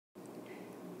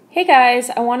Hey guys,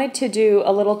 I wanted to do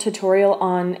a little tutorial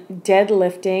on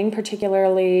deadlifting,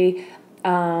 particularly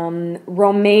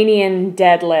Romanian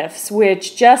deadlifts,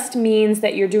 which just means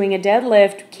that you're doing a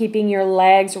deadlift keeping your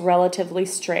legs relatively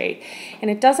straight. And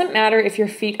it doesn't matter if your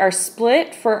feet are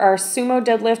split for our sumo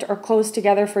deadlift or close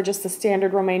together for just the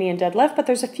standard Romanian deadlift, but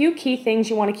there's a few key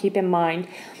things you want to keep in mind.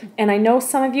 And I know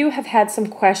some of you have had some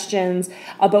questions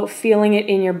about feeling it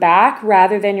in your back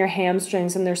rather than your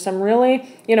hamstrings, and there's some really,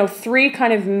 three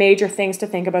kind of major things to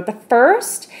think about. The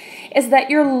first is that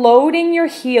you're loading your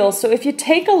heels. So if you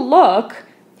take a look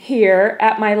here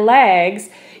at my legs,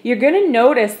 you're going to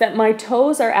notice that my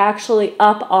toes are actually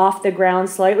up off the ground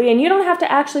slightly, and you don't have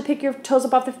to actually pick your toes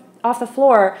up off the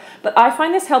floor, but I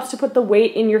find this helps to put the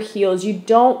weight in your heels. You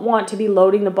don't want to be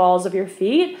loading the balls of your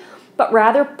feet, but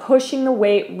rather pushing the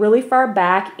weight really far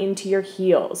back into your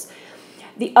heels.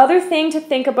 The other thing to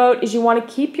think about is you want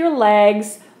to keep your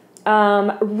legs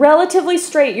relatively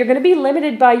straight. You're going to be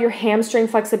limited by your hamstring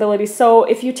flexibility. So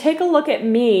if you take a look at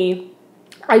me,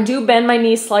 I do bend my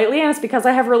knees slightly, and it's because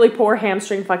I have really poor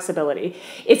hamstring flexibility.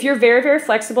 If you're very, very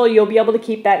flexible, you'll be able to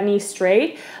keep that knee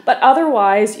straight, but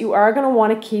otherwise you are going to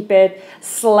want to keep it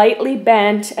slightly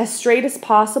bent, as straight as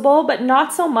possible, but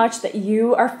not so much that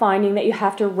you are finding that you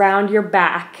have to round your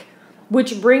back.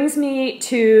 Which brings me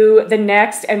to the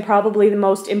next and probably the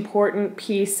most important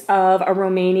piece of a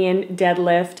Romanian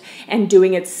deadlift and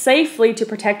doing it safely to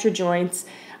protect your joints,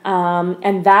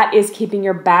 and that is keeping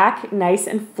your back nice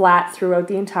and flat throughout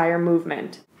the entire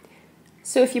movement.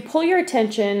 So if you pull your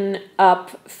attention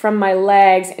up from my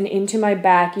legs and into my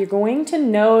back, you're going to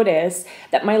notice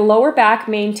that my lower back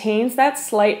maintains that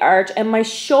slight arch and my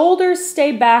shoulders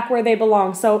stay back where they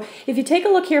belong. So if you take a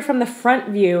look here from the front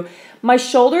view, my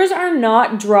shoulders are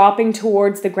not dropping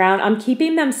towards the ground. I'm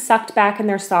keeping them sucked back in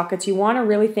their sockets. You want to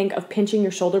really think of pinching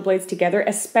your shoulder blades together,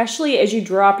 especially as you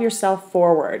drop yourself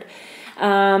forward.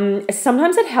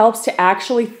 Sometimes it helps to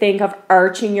actually think of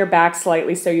arching your back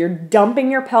slightly. So you're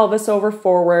dumping your pelvis over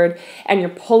forward and you're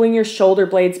pulling your shoulder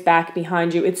blades back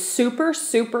behind you. It's super,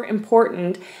 super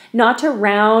important not to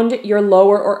round your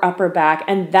lower or upper back.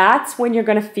 And that's when you're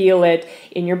going to feel it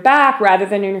in your back rather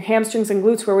than in your hamstrings and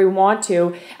glutes where we want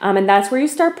to. And that's where you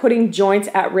start putting joints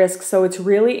at risk. So it's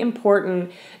really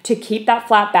important to keep that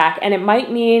flat back. And it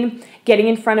might mean getting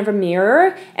in front of a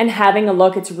mirror and having a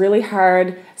look. It's really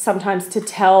hard sometimes to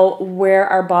tell where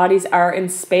our bodies are in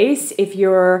space if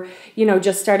you're,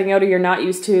 just starting out or you're not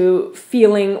used to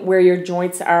feeling where your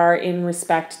joints are in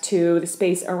respect to the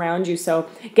space around you. So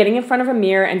getting in front of a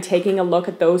mirror and taking a look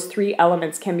at those three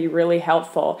elements can be really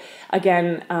helpful.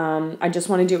 Again, I just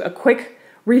want to do a quick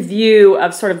review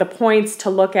of sort of the points to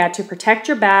look at to protect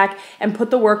your back and put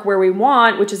the work where we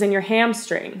want, which is in your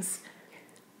hamstrings.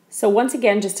 So once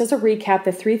again, just as a recap,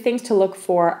 the three things to look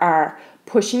for are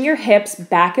pushing your hips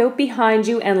back out behind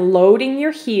you and loading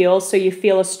your heels so you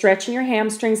feel a stretch in your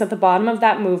hamstrings at the bottom of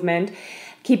that movement,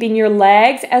 keeping your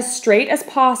legs as straight as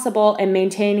possible and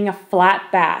maintaining a flat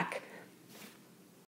back.